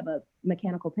capacity of a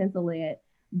mechanical pencil lead.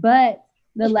 But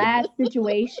the last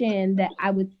situation that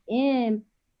I was in,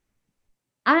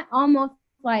 I almost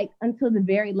like until the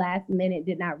very last minute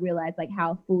did not realize like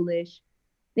how foolish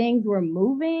things were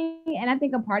moving. And I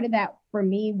think a part of that for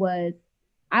me was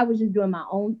I was just doing my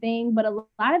own thing. But a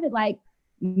lot of it, like,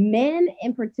 men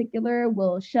in particular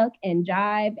will shuck and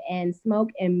jive and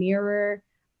smoke and mirror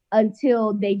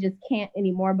until they just can't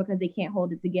anymore because they can't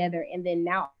hold it together. And then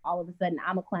now all of a sudden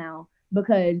I'm a clown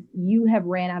because you have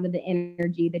ran out of the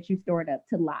energy that you stored up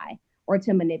to lie or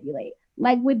to manipulate.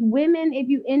 Like with women, if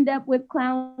you end up with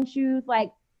clown shoes,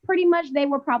 like pretty much they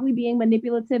were probably being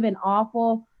manipulative and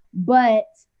awful, but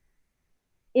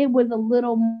it was a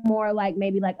little more like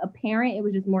maybe like apparent. It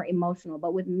was just more emotional.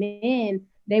 But with men,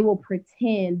 they will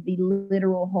pretend the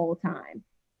literal whole time.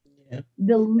 Yeah.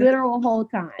 The literal whole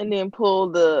time. And then pull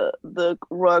the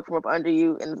rug from up under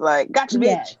you and it's like, gotcha,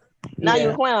 bitch. Now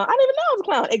you're a clown. I didn't even know I was a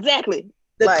clown. Exactly.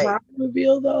 The clown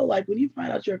reveal though, like when you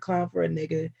find out you're a clown for a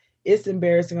nigga, it's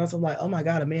embarrassing. Also, I'm like, oh my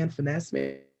God, a man finessed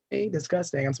me.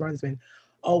 Disgusting. I'm sorry, this man.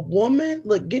 A woman,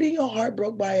 look, getting your heart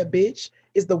broke by a bitch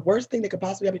is the worst thing that could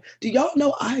possibly happen. Do y'all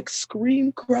know I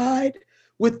scream cried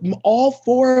with all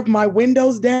 4 of my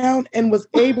windows down and was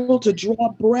able to draw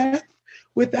breath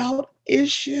without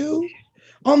issue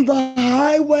on the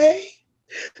highway?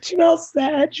 Do you know how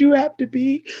sad you have to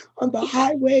be on the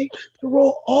highway to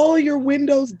roll all your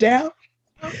windows down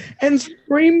and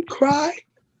scream cry?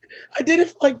 I did it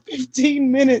for like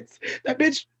 15 minutes. That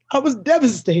bitch, I was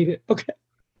devastated, okay?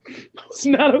 I was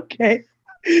not okay.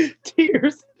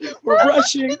 Tears were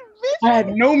rushing. I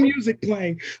had no music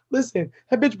playing. Listen,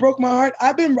 that bitch broke my heart.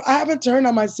 I haven't turned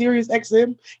on my Sirius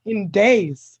XM in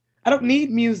days. I don't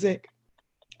need music.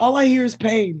 All I hear is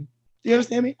pain. Do you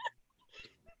understand me?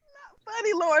 Not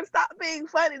funny, Lauren. Stop being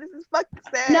funny. This is fucking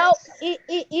sad. No,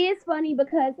 it is funny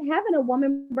because having a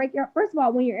woman break your, first of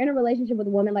all, when you're in a relationship with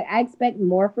a woman, like I expect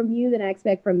more from you than I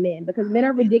expect from men because men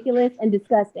are ridiculous and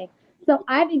disgusting. So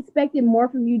I've expected more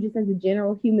from you just as a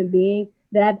general human being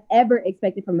that I've ever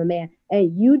expected from a man.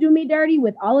 And you do me dirty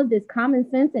with all of this common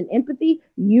sense and empathy.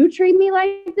 You treat me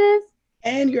like this.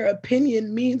 And your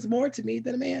opinion means more to me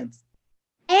than a man's.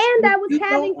 And I was You don't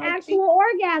having like me? actual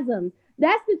orgasms.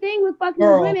 That's the thing with fucking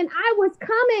Girl. women. I was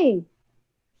coming.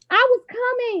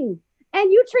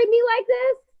 And you treat me like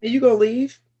this? Are you gonna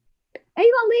leave? And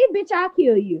you gonna leave, bitch, I'll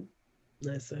kill you.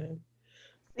 Listen.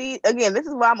 See, again, this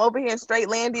is why I'm over here in straight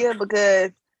landia,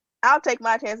 because I'll take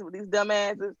my chances with these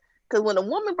dumbasses. Because when a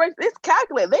woman breaks, it's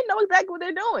calculated. They know exactly what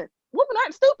they're doing. Women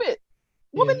aren't stupid.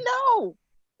 Women know.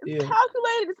 It's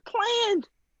calculated. It's planned.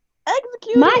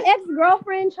 Executed. My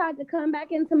ex-girlfriend tried to come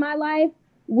back into my life.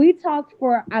 We talked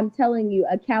for, I'm telling you,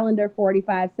 a calendar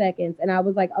 45 seconds. And I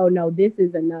was like, oh no, this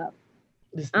is enough.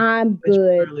 I'm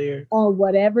good on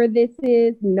whatever this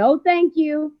is. No, thank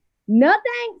you. No,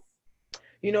 thanks.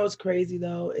 You know what's crazy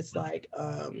though? It's like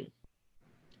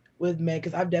with men,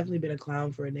 because I've definitely been a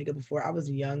clown for a nigga before. I was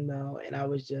young though, and I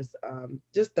was just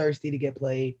thirsty to get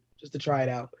played, just to try it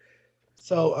out.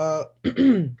 So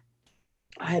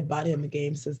I had bought him a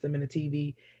game system and a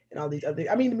TV and all these other.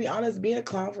 I mean, to be honest, being a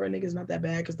clown for a nigga is not that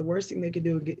bad, because the worst thing they can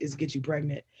do is get you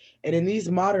pregnant. And in these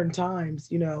modern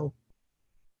times, you know,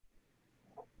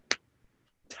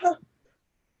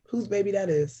 whose baby that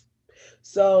is.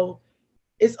 So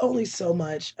it's only so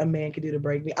much a man can do to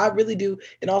break me. I really do.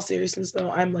 In all seriousness, though,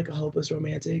 I'm like a hopeless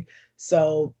romantic.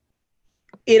 So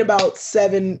in about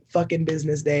 7 fucking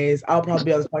business days, I'll probably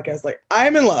be on this podcast like,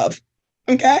 I'm in love.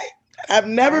 Okay? I've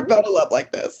never felt in love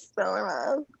like this. So in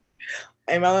love.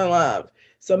 I'm in love.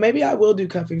 So maybe I will do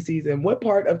cuffing season. What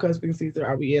part of cuffing season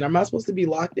are we in? Am I supposed to be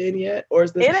locked in yet? Or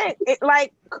is this it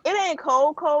ain't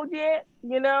cold yet,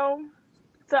 you know?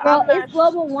 So Well, it's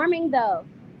global warming though.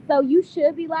 So you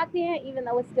should be locked in even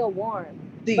though it's still warm.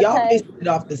 See, y'all based it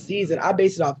off the season. I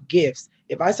base it off gifts.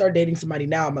 If I start dating somebody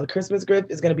now, my Christmas gift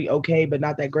is going to be okay, but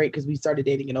not that great because we started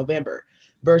dating in November.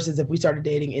 Versus if we started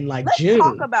dating in like June.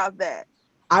 Let's talk about that.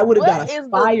 I would have got a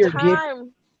fire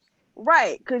gift.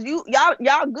 Right, because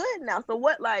y'all good now. So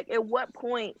what, like, at what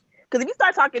point? Because if you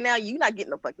start talking now, you're not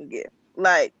getting no fucking gift.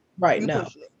 Like, right now.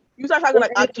 You start talking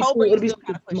like October, it'll be still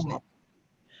kind of pushing it.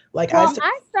 Like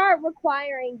I start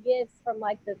requiring gifts from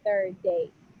like the 3rd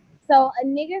date. So a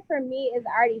nigga for me is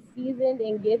already seasoned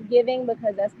in gift giving,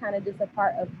 because that's kind of just a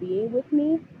part of being with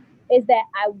me, is that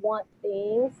I want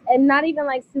things, and not even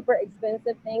like super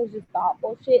expensive things, just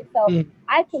thoughtful shit. So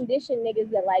I condition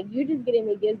niggas that like, you just getting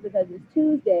me gifts because it's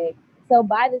Tuesday. So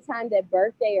by the time that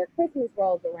birthday or Christmas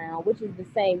rolls around, which is the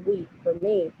same week for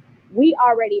me, we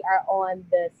already are on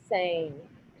the same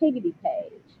piggity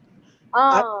page.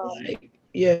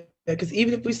 Yeah, because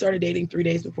even if we started dating 3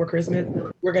 days before Christmas,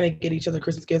 we're gonna get each other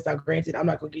Christmas gifts. Now, granted, I'm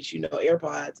not gonna get you no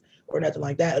AirPods or nothing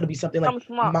like that. It'll be something like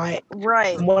one of my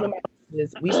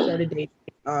we started dating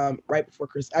right before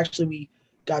Christmas. Actually, we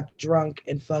got drunk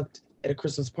and fucked at a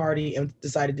Christmas party and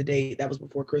decided to date. That was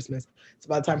before Christmas. So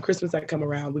by the time Christmas had come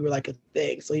around, we were like a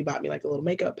thing. So he bought me like a little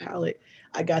makeup palette.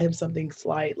 I got him something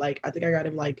slight, like I think I got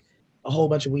him like a whole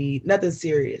bunch of weed. Nothing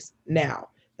serious. Now,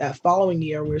 that following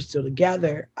year, we were still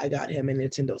together, I got him a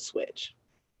Nintendo Switch.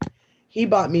 He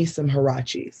bought me some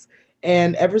Hirachis.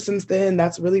 And ever since then,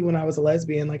 that's really when I was a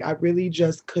lesbian. Like, I really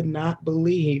just could not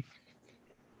believe.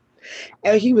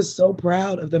 And he was so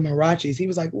proud of them Hirachis. He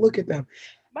was like, look at them.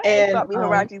 My ex bought me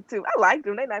Hirachis too. I like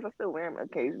them. They're nice. I still wear them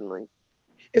occasionally.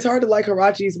 It's hard to like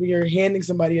Hirachis when you're handing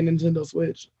somebody a Nintendo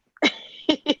Switch.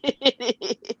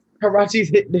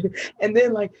 Hirachis hit, and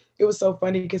then like it was so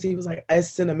funny because he was like,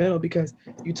 "It's sentimental because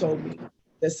you told me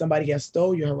that somebody has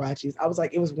stole your Hirachis." I was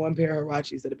like, "It was one pair of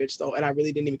Hirachis that a bitch stole, and I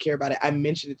really didn't even care about it. I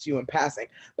mentioned it to you in passing,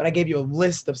 but I gave you a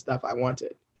list of stuff I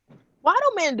wanted." Why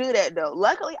do men do that though?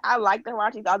 Luckily, I like the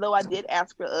Hirachis, although I did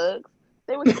ask for Uggs.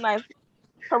 They were some nice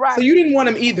Hirachis. So you didn't want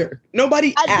them either.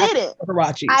 Nobody. I didn't. For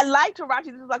Hirachis. I liked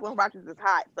Hirachis. This is like when Hirachis is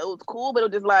hot, so it was cool, but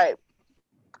it was just like.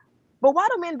 But why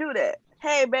do men do that?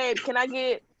 Hey, babe, can I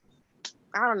get?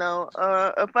 I don't know,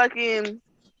 a fucking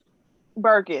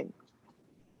Birkin.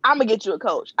 I'm gonna get you a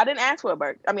Coach. I didn't ask for a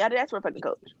Birkin. I mean, I didn't ask for a fucking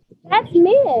Coach. That's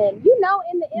men. You know,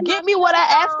 get me what I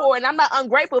asked for, and I'm not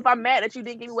ungrateful if I'm mad that you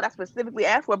didn't give me what I specifically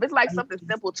asked for. But it's like something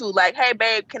simple too, like, hey,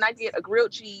 babe, can I get a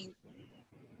grilled cheese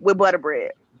with butter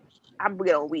bread? I'm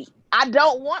good on wheat. I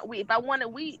don't want wheat. If I wanted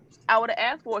wheat, I would have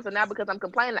asked for it. So now because I'm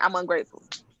complaining, I'm ungrateful.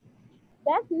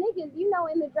 That's niggas. You know,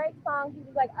 in the Drake song, he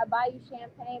was like, I buy you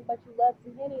champagne, but you love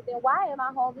some Henny. Then why am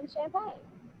I holding champagne?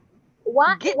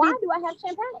 Why do I have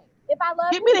champagne? If I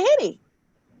love Get me the Henny.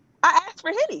 I asked for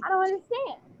Henny. I don't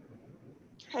understand.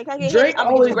 Hey, can I get Drake Henny?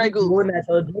 always doing that.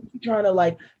 So Drake trying to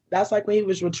like That's like when he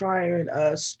was retiring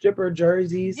stripper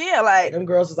jerseys. Yeah, And like them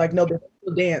girls was like, no, but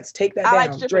still dance. Take that I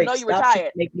like down. stripper. Drake, No, you stop trying to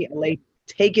retired. make me a lady.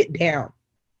 Take it down.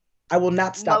 I will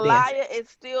not stop dancing. Malaya is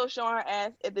still showing her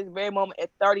ass at this very moment at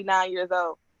 39 years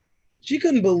old. She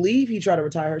couldn't believe he tried to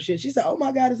retire her shit. She said, oh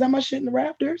my God, is that my shit in the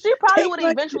rafters? She probably Take would my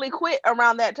have eventually quit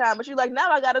around that time, but she's like,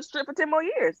 now I got to strip for 10 more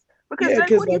years. Because Yeah, Drake,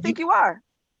 'cause, who do you like, think you are?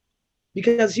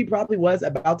 Because she probably was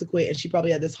about to quit and she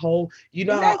probably had this whole, you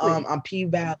know, Exactly. how on P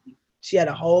Valley, she had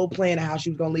a whole plan of how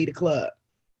she was gonna lead a club.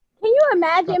 Can you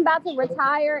imagine about to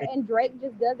retire and Drake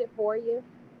just does it for you?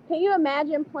 Can you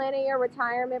imagine planning your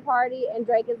retirement party and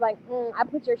Drake is like, I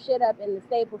put your shit up in the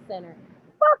Staples Center.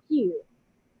 Fuck you.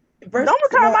 First Don't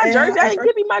of retire all, my and jersey. I I didn't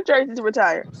give me my jersey to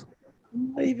retire.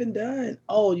 I'm not even done.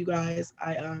 Oh, you guys,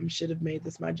 I should have made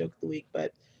this my joke of the week,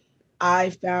 but I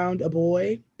found a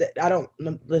boy that I don't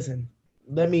listen.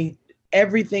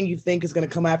 Everything you think is gonna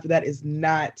come after that is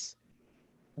not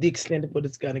the extent of what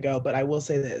it's gonna go. But I will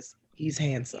say this: he's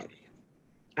handsome.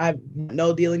 I've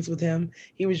no dealings with him.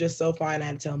 He was just so fine. I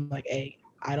had to tell him like, "Hey,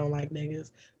 I don't like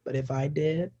niggas, but if I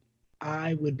did,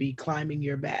 I would be climbing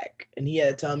your back." And he had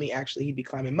to tell me actually he'd be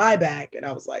climbing my back, and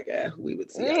I was like, we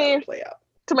would see how that would play out.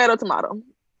 Tomato, tomato.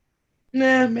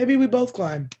 Nah, maybe we both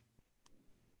climb.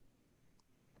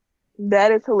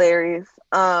 That is hilarious.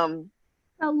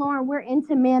 So Lauren, we're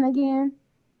into men again.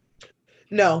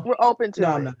 No, We're open to no,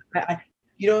 it. I'm not.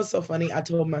 You know what's so funny? I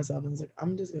told myself, I was like,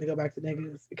 I'm just gonna go back to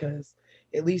niggas because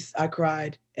at least I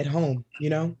cried at home, you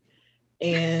know?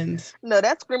 And No,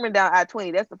 that's screaming down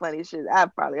I-20. That's the funniest shit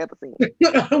I've probably ever seen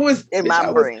I was in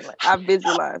my brain. Like, I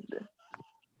visualized it.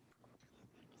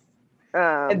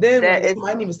 And then when that I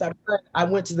didn't even stop crying, I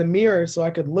went to the mirror so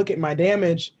I could look at my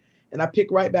damage and I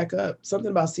picked right back up.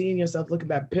 Something about seeing yourself looking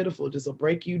that pitiful just will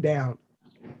break you down.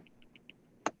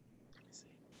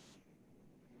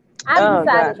 I've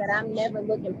decided that I'm never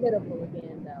looking pitiful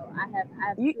again, though.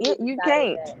 I've You decided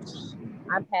can't. that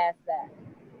I'm past that.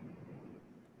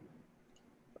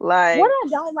 Like, what I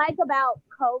don't like about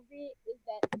COVID is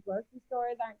that the grocery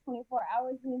stores aren't 24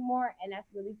 hours anymore, and that's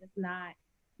really just not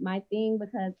my thing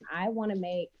because I want to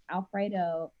make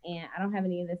Alfredo and I don't have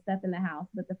any of this stuff in the house,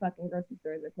 but the fucking grocery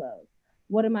stores are closed.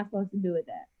 What am I supposed to do with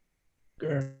that?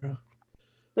 Girl.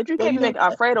 But you can't make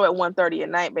Alfredo at 1:30 at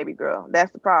night, baby girl.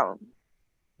 That's the problem.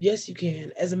 Yes, you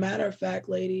can. As a matter of fact,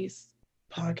 ladies,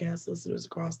 podcast listeners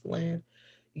across the land,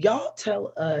 y'all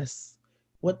tell us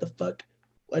what the fuck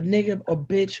a nigga or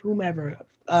bitch, whomever,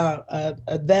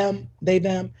 them, they,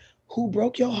 them, who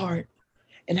broke your heart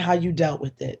and how you dealt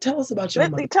with it. Tell us about your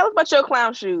mother. Tell us about your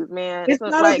clown shoes, man. It's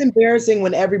not as embarrassing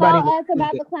when everybody tell us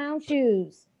about the clown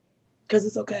shoes. Because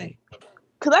it's okay.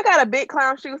 Because I got a big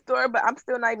clown shoe store, but I'm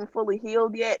still not even fully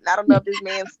healed yet. And I don't know if this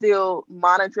man's still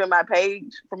monitoring my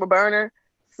page from a burner.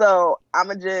 So I'm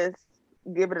going to just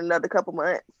give it another couple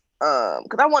months.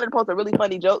 Because I wanted to post a really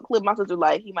funny joke clip. My sister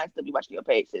like, he might still be watching your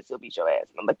page. He'll beat your ass.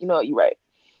 And I'm like, you know what? You're right.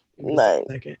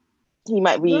 Like, he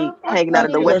might be hanging out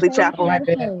at the Wesley Chapel. Fuck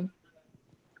these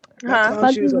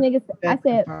niggas. I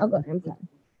said, I'm sorry.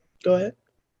 Go ahead.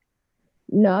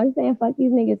 No, I'm saying fuck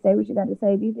these niggas. Say what you got to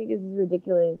say. These niggas is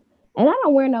ridiculous. And I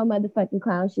don't wear no motherfucking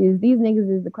clown shoes. These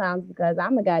niggas is the clowns because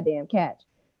I'm a goddamn catch.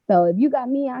 So if you got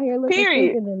me out here looking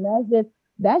stupid, then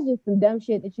that's just some dumb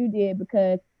shit that you did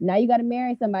because now you got to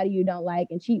marry somebody you don't like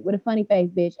and cheat with a funny face,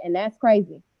 bitch. And that's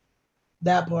crazy.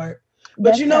 That part.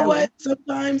 But you know what?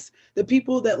 Sometimes the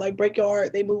people that like break your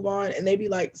heart, they move on and they be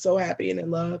like so happy and in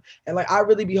love. And like I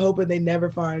really be hoping they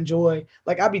never find joy.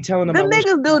 Like I be telling them, the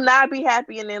niggas do not be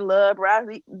happy and in love,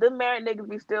 right? The married niggas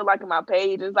be still liking my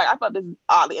page. It's like I thought this is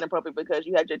oddly inappropriate because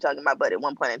you had your tongue in my butt at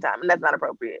one point in time, and that's not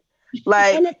appropriate.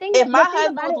 Like if my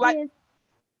husband was like,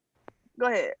 go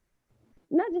ahead.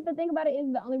 No, just the thing about it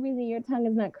is the only reason your tongue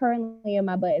is not currently in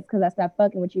my butt is because I stopped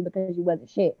fucking with you because you wasn't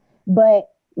shit. But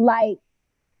like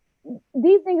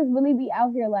these niggas really be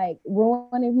out here like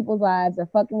ruining people's lives or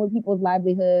fucking with people's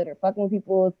livelihood or fucking with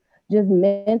people's just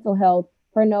mental health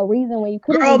for no reason when you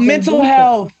could. Girl, mental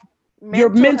health. Your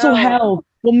mental health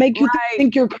will make you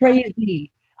think you're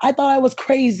crazy. I thought I was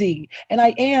crazy, and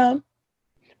I am,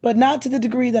 but not to the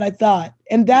degree that I thought.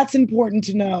 And that's important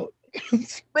to know.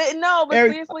 But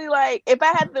seriously, like if I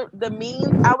had the means,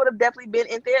 I would have definitely been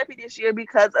in therapy this year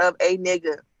because of a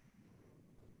nigga.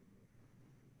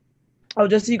 Oh,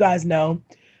 just so you guys know,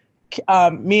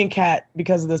 me and Kat,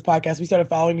 because of this podcast, we started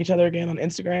following each other again on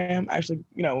Instagram. Actually,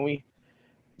 when we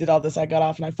did all this, I got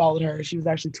off and I followed her. She was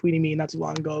actually tweeting me not too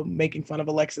long ago, making fun of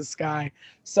Alexis Sky.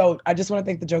 So I just want to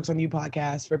thank the Jokes on You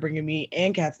podcast for bringing me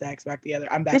and Kat Stacks back together.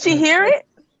 I'm back. Did she hear it?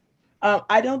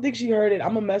 I don't think she heard it.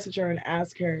 I'm gonna message her and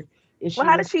ask her.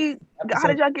 How did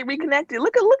y'all get reconnected?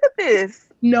 Look at this.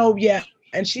 No, yeah.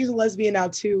 And she's a lesbian now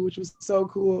too, which was so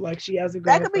cool. Like she has a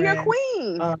That girlfriend. could be your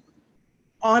queen.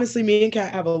 Honestly, me and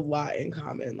Kat have a lot in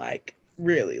common. Like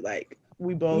really, like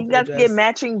we both. You guys will get just-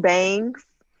 matching bangs.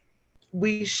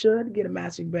 We should get a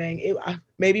matching bang.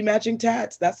 Maybe matching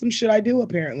tats. That's some shit I do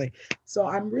apparently. So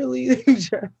I'm really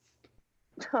just. Oh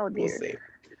We'll dear. see.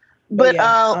 But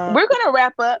yeah, we're gonna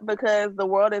wrap up because the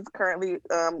world is currently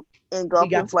engulfed in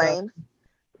got stuff. flames.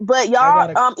 But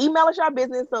y'all email us your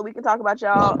business so we can talk about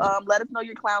y'all. Let us know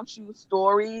your clown shoe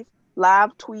stories,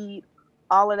 live tweet,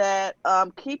 all of that.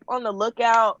 Keep on the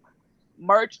lookout.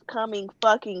 Merch coming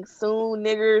fucking soon,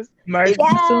 niggers. Merch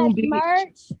Yes, soon, bitch.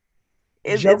 merch.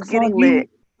 It's Jokes getting on you. lit.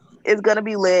 It's gonna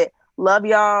be lit. Love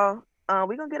y'all.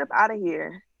 We're gonna get up out of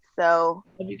here. So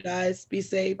Love you guys. Be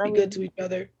safe. Be Love good you. to each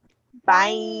other.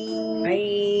 bye.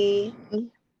 Bye.